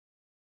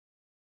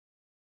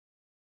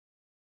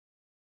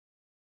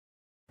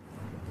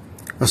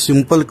A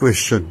simple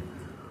question: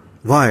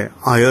 why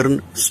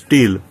iron,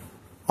 steel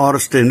or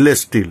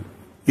stainless steel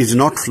is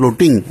not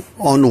floating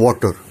on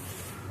water?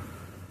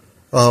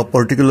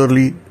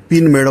 Particularly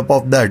pin made up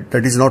of that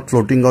is not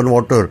floating on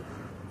water.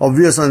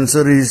 Obvious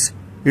answer is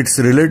its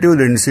relative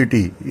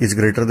density is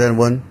greater than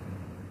 1.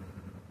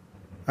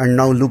 And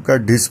now look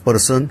at this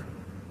person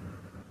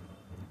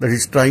that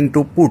is trying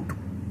to put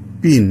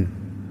pin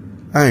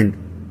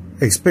and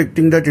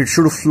expecting that it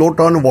should float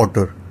on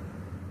water,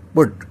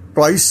 but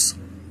twice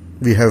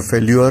we have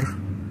failure.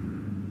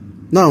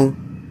 Now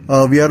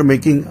we are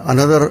making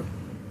another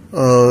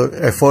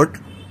effort,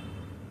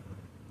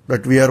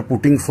 that we are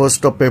putting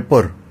first a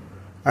paper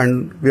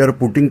and we are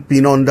putting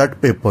pin on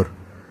that paper.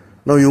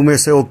 Now you may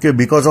say, okay,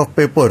 because of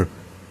paper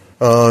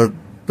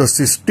the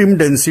system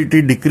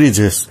density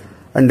decreases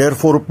and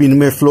therefore pin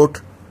may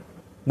float.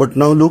 But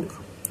now look,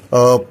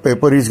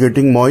 paper is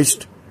getting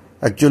moist.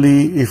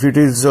 Actually, if it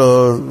is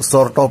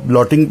sort of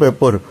blotting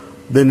paper,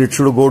 then it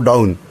should go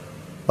down.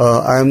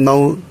 I am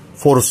now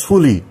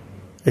forcefully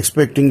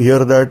expecting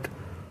here that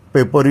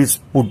paper is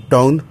put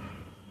down.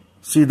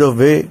 See the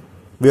way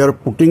we are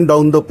putting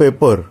down the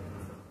paper,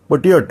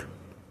 but yet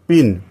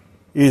pin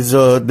is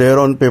there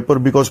on paper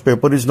because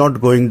paper is not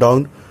going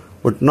down.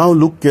 But now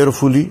look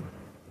carefully,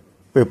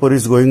 paper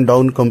is going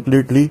down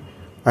completely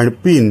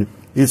and pin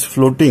is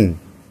floating.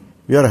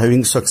 We are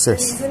having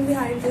success. The reason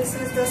behind this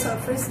is the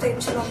surface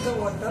tension of the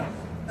water.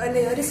 A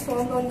layer is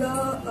formed on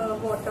the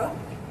water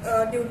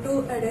due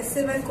to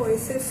adhesive and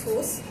cohesive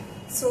force,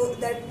 so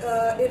that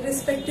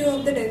irrespective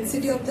of the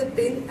density of the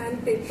pin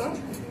and paper,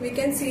 we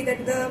can see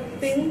that the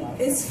pin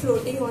is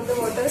floating on the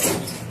water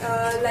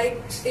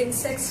like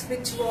insects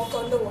which walk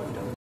on the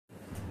water.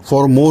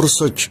 For more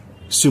such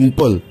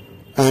simple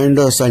and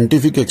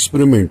scientific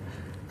experiment,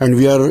 and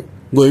we are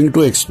going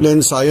to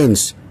explain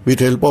science with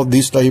help of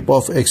this type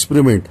of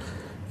experiment,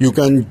 you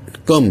can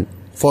come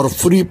for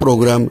free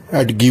program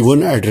at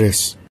given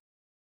address.